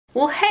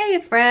Well, hey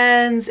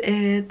friends,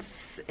 it's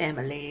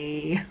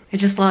Emily. I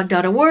just logged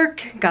out of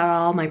work, got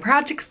all my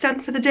projects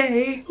done for the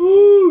day.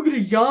 Ooh, gonna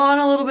yawn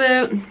a little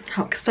bit.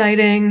 How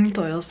exciting.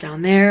 Doyle's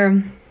down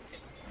there.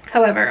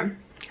 However,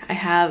 I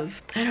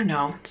have, I don't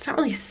know, it's not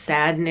really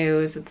sad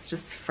news, it's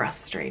just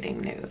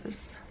frustrating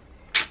news.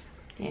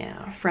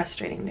 Yeah,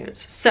 frustrating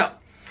news. So,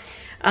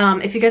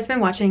 if you guys have been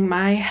watching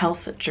my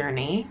health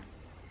journey,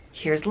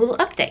 here's a little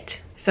update.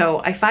 So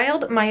I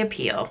filed my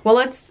appeal. Well,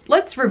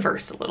 let's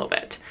reverse a little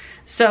bit.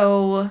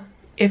 So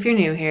if you're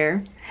new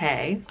here,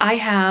 hey, I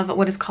have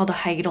what is called a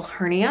hiatal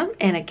hernia,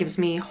 and it gives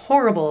me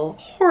horrible,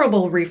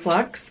 horrible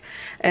reflux,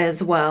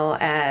 as well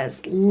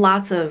as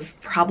lots of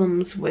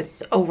problems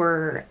with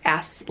overactive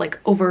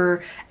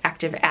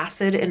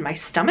acid in my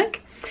stomach.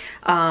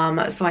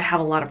 So I have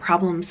a lot of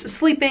problems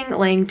sleeping,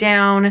 laying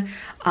down,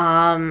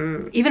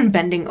 even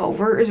bending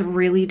over is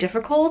really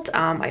difficult.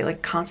 I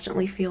like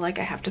constantly feel like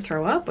I have to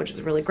throw up, which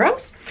is really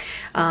gross,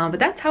 but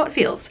that's how it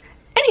feels.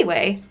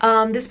 Anyway,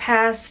 this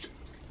past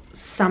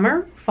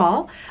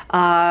fall,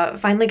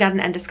 finally got an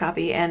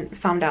endoscopy and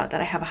found out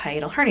that I have a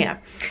hiatal hernia.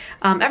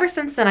 Ever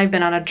since then, I've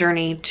been on a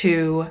journey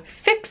to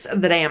fix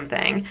the damn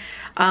thing.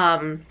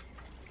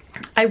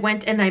 I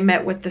went and I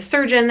met with the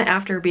surgeon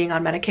after being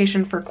on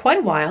medication for quite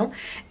a while,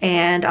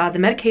 and the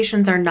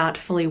medications are not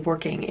fully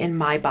working in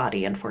my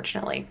body,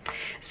 unfortunately.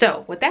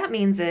 So what that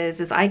means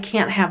is I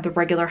can't have the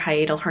regular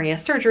hiatal hernia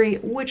surgery,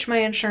 which my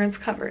insurance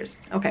covers.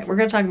 Okay, we're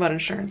gonna talk about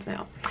insurance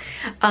now.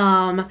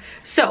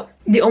 So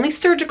the only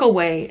surgical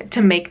way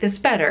to make this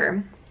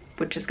better,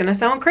 which is gonna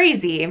sound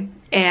crazy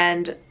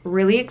and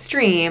really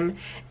extreme,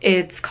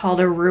 it's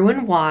called a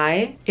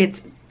Roux-en-Y.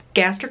 It's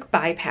gastric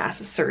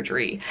bypass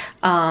surgery.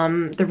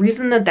 The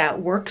reason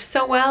that works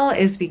so well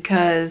is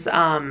because,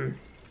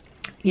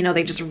 you know,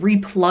 they just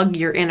replug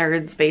your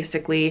innards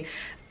basically.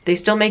 They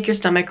still make your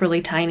stomach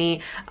really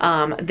tiny.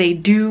 They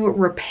do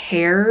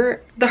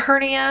repair the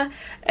hernia,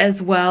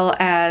 as well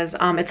as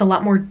it's a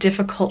lot more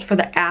difficult for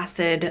the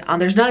acid.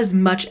 There's not as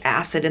much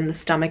acid in the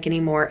stomach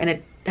anymore, and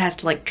it has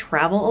to like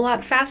travel a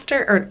lot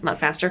faster, or not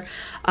faster,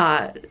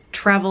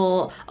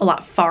 travel a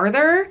lot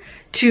farther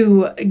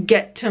to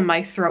get to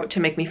my throat to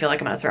make me feel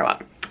like I'm gonna throw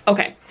up.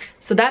 Okay,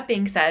 so that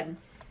being said,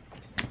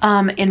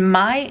 in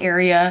my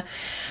area,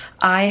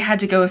 I had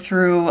to go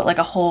through like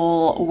a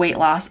whole weight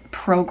loss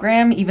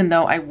program, even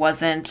though I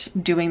wasn't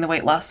doing the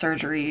weight loss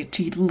surgery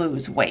to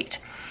lose weight.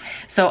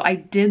 So I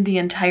did the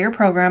entire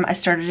program. I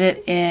started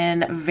it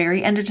in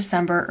very end of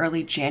December,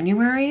 early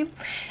January,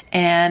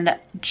 and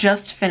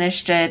just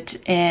finished it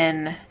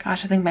in,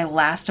 gosh, I think my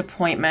last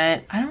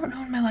appointment, I don't know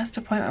when my last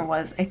appointment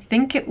was. I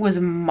think it was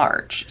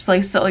March. So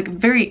like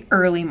very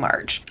early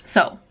March.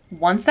 So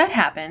once that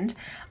happened,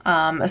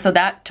 so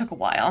that took a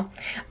while.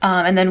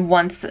 And then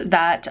once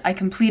that I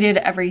completed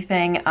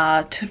everything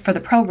for the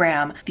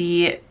program,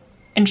 the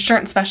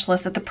insurance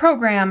specialist at the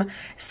program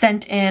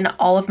sent in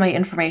all of my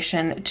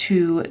information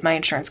to my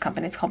insurance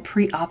company. It's called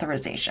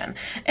pre-authorization.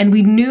 And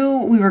we knew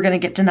we were going to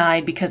get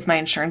denied because my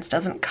insurance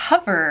doesn't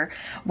cover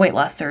weight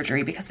loss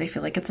surgery because they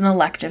feel like it's an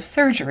elective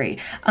surgery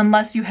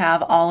unless you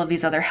have all of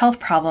these other health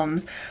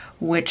problems,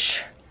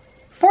 which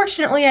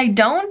fortunately I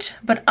don't,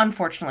 but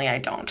unfortunately I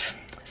don't.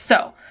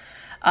 So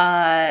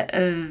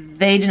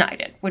they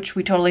denied it, which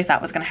we totally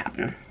thought was going to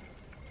happen.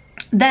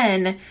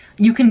 Then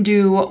you can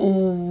do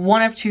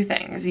one of two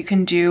things. You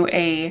can do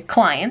a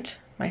client,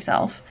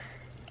 myself,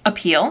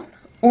 appeal,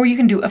 or you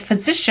can do a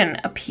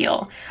physician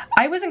appeal.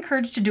 I was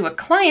encouraged to do a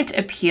client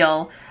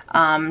appeal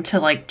to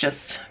like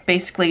just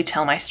basically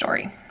tell my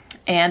story.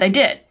 And I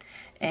did.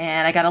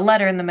 And I got a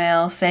letter in the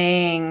mail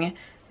saying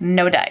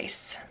no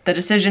dice. The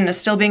decision is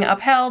still being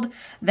upheld,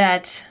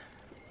 that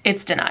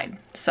it's denied.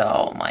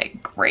 So I'm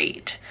like,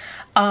 great.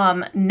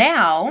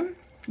 Now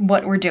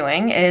what we're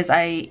doing is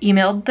I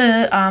emailed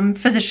the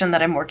physician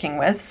that I'm working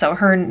with, so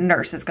her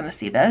nurse is going to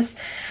see this,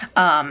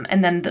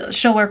 and then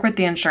she'll work with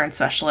the insurance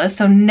specialist,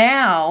 so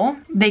now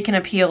they can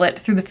appeal it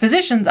through the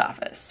physician's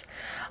office.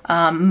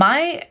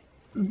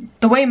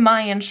 The way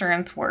my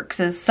insurance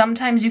works is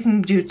sometimes you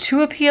can do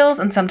 2 appeals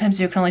and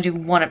sometimes you can only do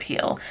 1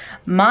 appeal.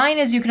 Mine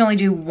is you can only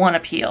do 1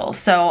 appeal.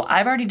 So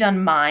I've already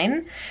done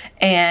mine,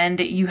 and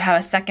you have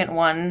a second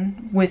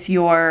one with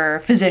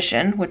your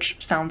physician, which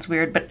sounds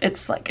weird, but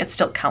it's like, it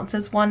still counts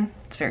as 1.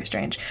 It's very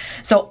strange.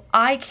 So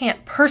I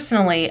can't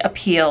personally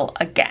appeal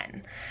again.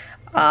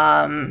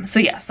 So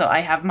yeah, so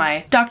I have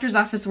my doctor's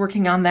office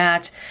working on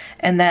that.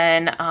 And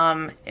then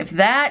if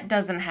that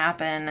doesn't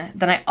happen,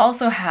 then I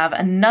also have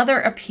another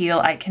appeal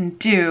I can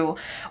do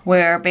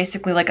where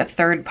basically like a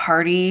third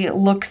party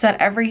looks at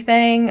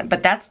everything,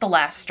 but that's the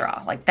last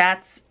straw. Like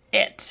that's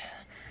it.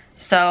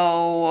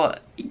 So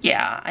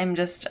yeah,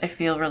 I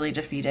feel really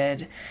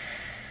defeated.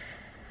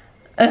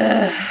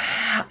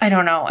 I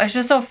don't know. It's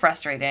just so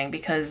frustrating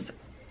because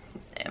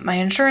my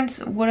insurance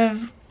would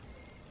have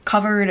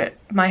covered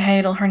my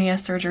hiatal hernia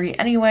surgery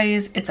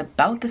anyways. It's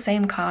about the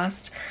same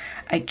cost.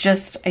 I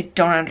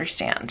don't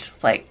understand.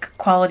 Like,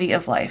 quality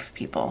of life,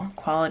 people.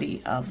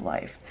 Quality of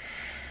life.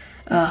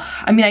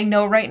 I mean, I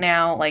know right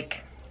now,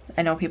 like,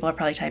 I know people are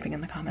probably typing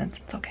in the comments.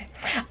 It's okay.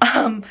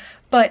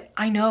 But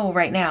I know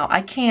right now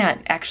I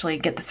can't actually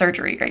get the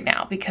surgery right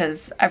now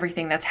because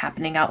everything that's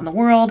happening out in the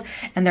world,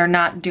 and they're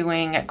not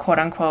doing quote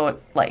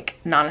unquote like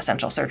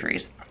non-essential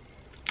surgeries.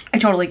 I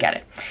totally get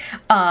it.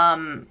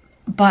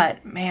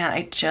 But man,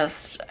 I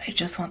just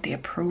want the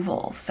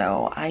approval.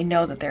 So I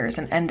know that there is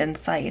an end in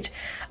sight.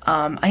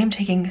 I am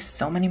taking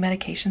so many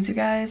medications, you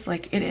guys.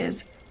 Like, it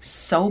is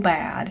so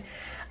bad.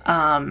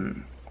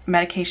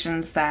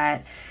 Medications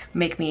that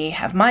make me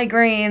have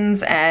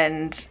migraines,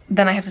 and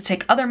then I have to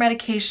take other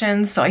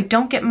medications so I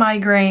don't get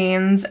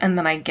migraines, and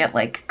then I get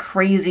like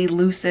crazy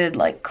lucid,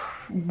 like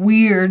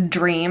weird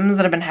dreams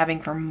that I've been having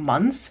for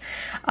months.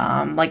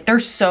 Like, they're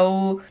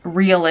so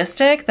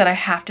realistic that I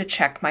have to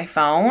check my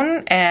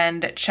phone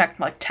and check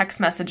like text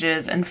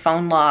messages and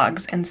phone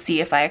logs and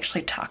see if I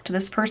actually talked to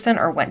this person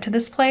or went to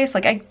this place.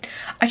 Like,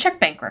 I check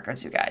bank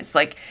records, you guys.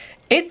 Like,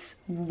 it's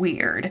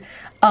weird.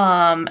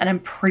 And I'm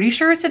pretty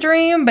sure it's a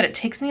dream, but it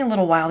takes me a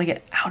little while to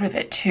get out of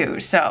it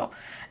too. So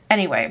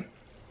anyway,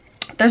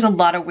 there's a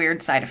lot of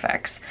weird side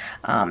effects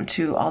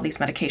to all these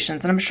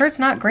medications, and I'm sure it's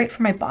not great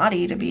for my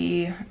body to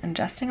be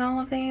ingesting all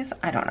of these.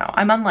 I don't know.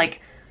 I'm on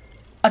like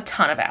a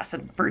ton of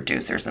acid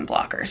reducers and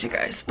blockers, you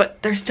guys, but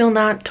they're still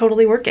not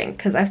totally working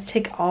because I have to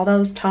take all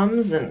those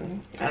Tums,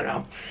 and I don't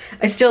know.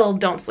 I still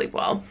don't sleep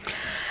well.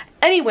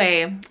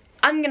 Anyway,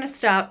 I'm gonna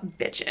stop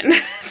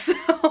bitching. So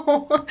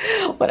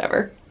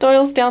whatever,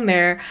 Doyle's down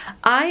there.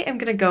 I am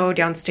gonna go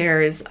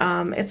downstairs.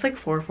 It's like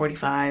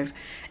 4:45,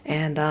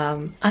 and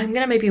I'm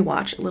gonna maybe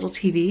watch a little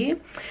TV.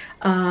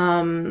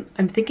 I'm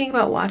thinking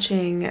about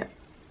watching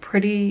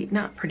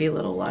not Pretty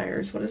Little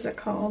Liars, what is it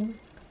called?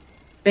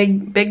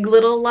 Big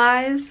Little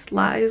Lies?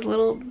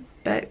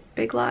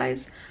 Big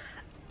Lies?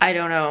 I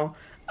don't know.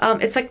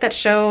 It's like that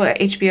show, that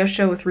HBO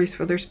show with Reese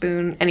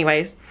Witherspoon.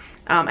 Anyways,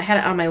 I had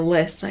it on my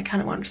list and I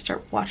kind of wanted to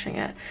start watching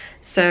it.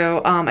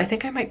 So I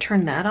think I might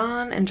turn that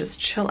on and just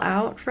chill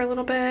out for a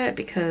little bit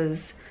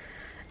because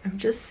I'm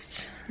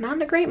just not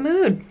in a great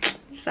mood.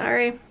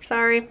 Sorry.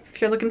 If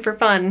you're looking for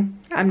fun,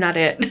 I'm not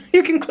it.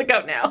 You can click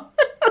out now.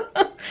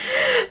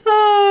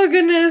 Oh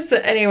goodness.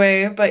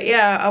 Anyway, but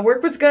yeah,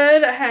 work was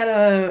good. I had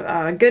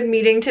a good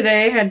meeting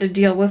today. Had to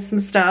deal with some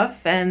stuff,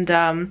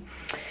 and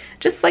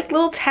just like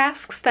little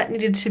tasks that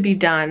needed to be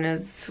done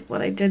is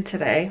what I did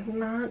today.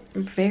 Not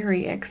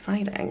very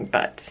exciting,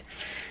 but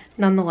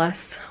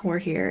nonetheless, we're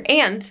here.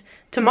 And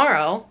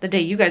tomorrow, the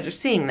day you guys are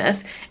seeing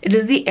this, it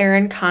is the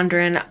Erin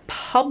Condren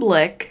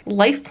public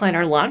life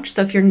planner launch.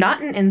 So if you're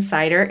not an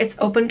insider, it's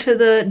open to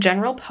the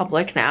general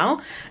public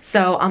now.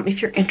 So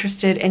if you're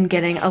interested in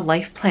getting a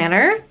life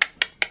planner,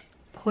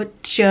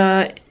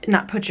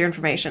 not put your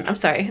information, I'm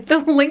sorry, the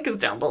link is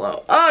down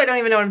below. Oh, I don't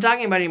even know what I'm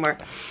talking about anymore.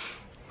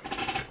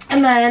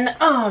 And then,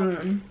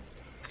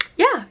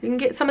 yeah, you can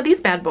get some of these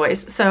bad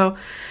boys. So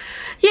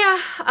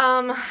yeah,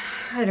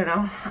 I don't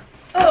know.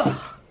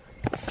 Ugh.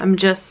 I'm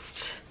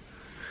just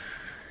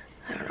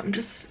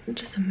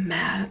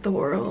mad at the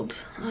world.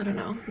 I don't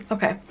know.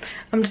 Okay,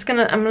 I'm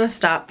gonna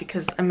stop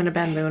because I'm in a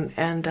bad mood,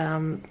 and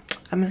I'm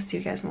gonna see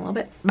you guys in a little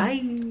bit.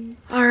 Bye.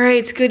 All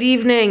right, good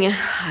evening.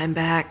 I'm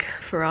back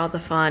for all the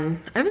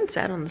fun. I haven't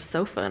sat on the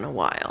sofa in a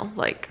while,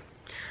 like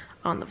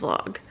on the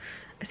vlog.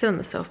 I sit on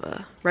the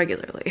sofa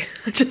regularly,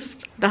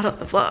 just not on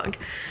the vlog.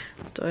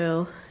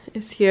 Doyle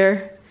is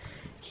here.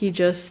 He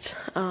just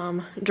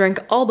drank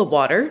all the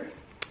water,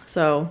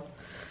 so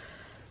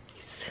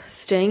he's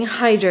staying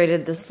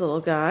hydrated, this little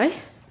guy.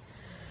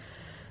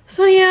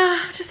 So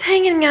yeah, just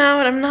hanging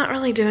out. I'm not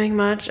really doing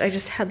much. I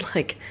just had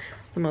like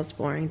the most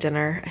boring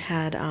dinner. I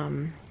had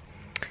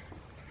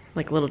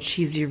like a little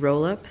cheesy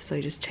roll up. So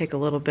you just take a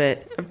little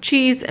bit of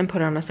cheese and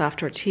put it on a soft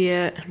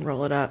tortilla and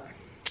roll it up.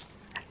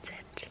 That's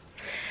it.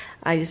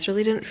 I just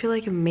really didn't feel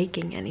like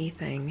making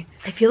anything.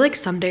 I feel like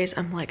some days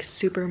I'm like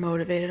super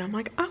motivated. I'm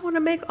like, I want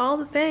to make all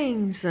the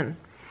things, and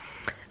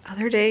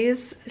other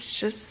days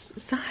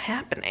it's not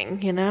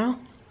happening, you know?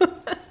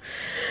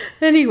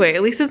 Anyway,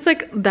 at least it's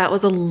like that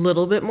was a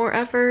little bit more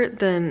effort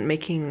than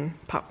making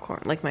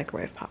popcorn, like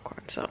microwave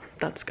popcorn, so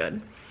that's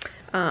good.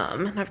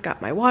 And I've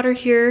got my water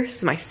here. This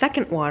is my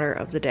second water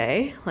of the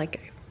day.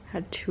 Like, I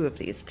had 2 of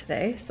these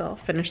today, so I'll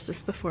finish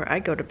this before I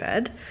go to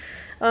bed.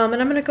 And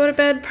I'm gonna go to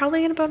bed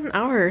probably in about an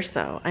hour or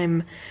so.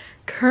 I'm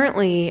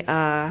currently,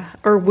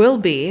 or will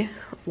be,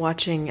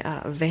 watching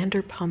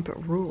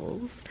Vanderpump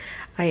Rules.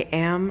 I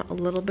am a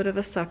little bit of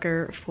a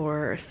sucker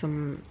for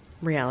some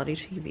reality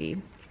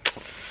TV.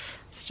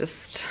 It's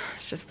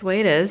just the way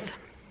it is.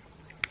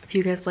 If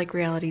you guys like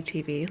reality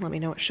TV, let me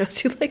know what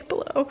shows you like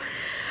below.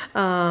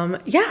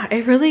 Yeah,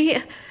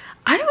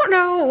 I don't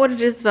know what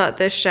it is about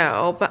this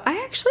show, but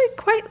I actually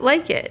quite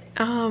like it.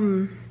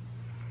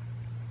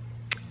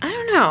 I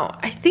don't know.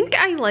 I think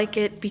I like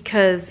it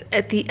because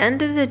at the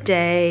end of the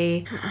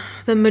day,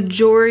 the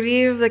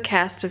majority of the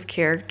cast of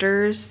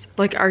characters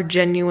like are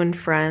genuine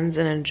friends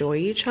and enjoy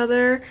each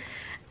other.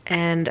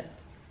 And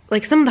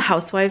like some of the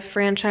Housewife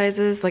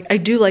franchises, like I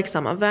do like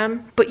some of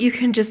them, but you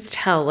can just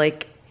tell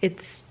like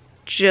it's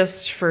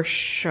just for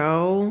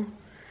show.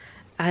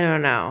 I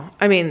don't know.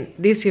 I mean,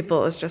 these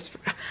people is just,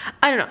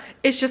 I don't know.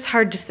 It's just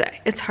hard to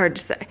say. It's hard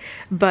to say.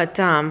 But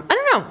I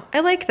don't know. I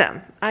like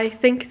them. I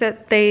think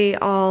that they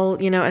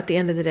all, you know, at the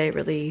end of the day,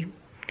 really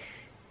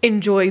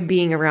enjoy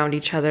being around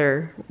each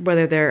other,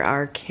 whether there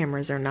are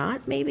cameras or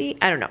not, maybe.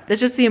 I don't know.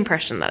 That's just the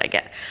impression that I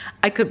get.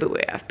 I could be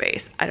way off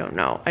base. I don't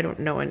know. I don't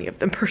know any of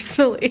them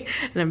personally,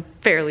 and I'm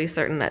fairly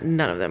certain that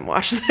none of them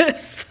watch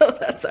this, so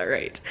that's all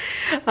right.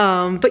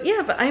 But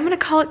yeah, but I'm gonna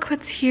call it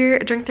quits here,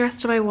 drink the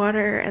rest of my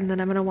water, and then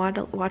I'm gonna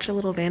watch a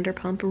little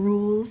Vanderpump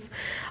Rules.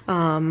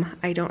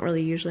 I don't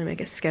really usually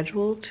make a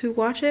schedule to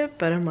watch it,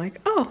 but I'm like,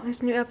 oh,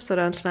 there's a new episode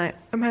on tonight.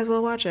 I might as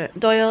well watch it.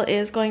 Doyle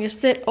is going to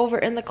sit over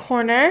in the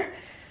corner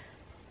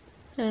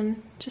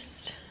and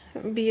just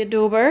be a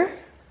dober.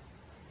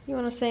 You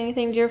want to say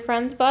anything to your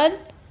friends, bud?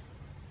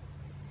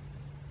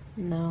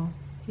 No,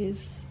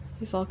 he's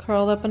all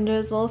curled up into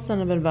his little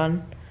cinnamon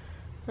bun.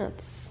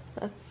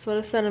 That's what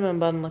a cinnamon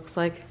bun looks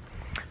like.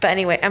 But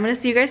anyway, I'm gonna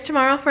see you guys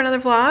tomorrow for another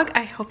vlog.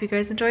 I hope you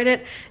guys enjoyed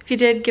it. If you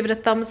did, give it a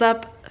thumbs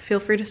up. Feel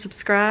free to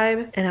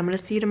subscribe, and I'm gonna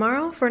see you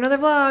tomorrow for another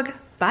vlog.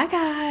 Bye,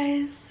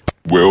 guys.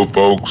 Well,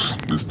 folks,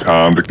 it's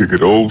time to kick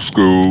it old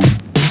school.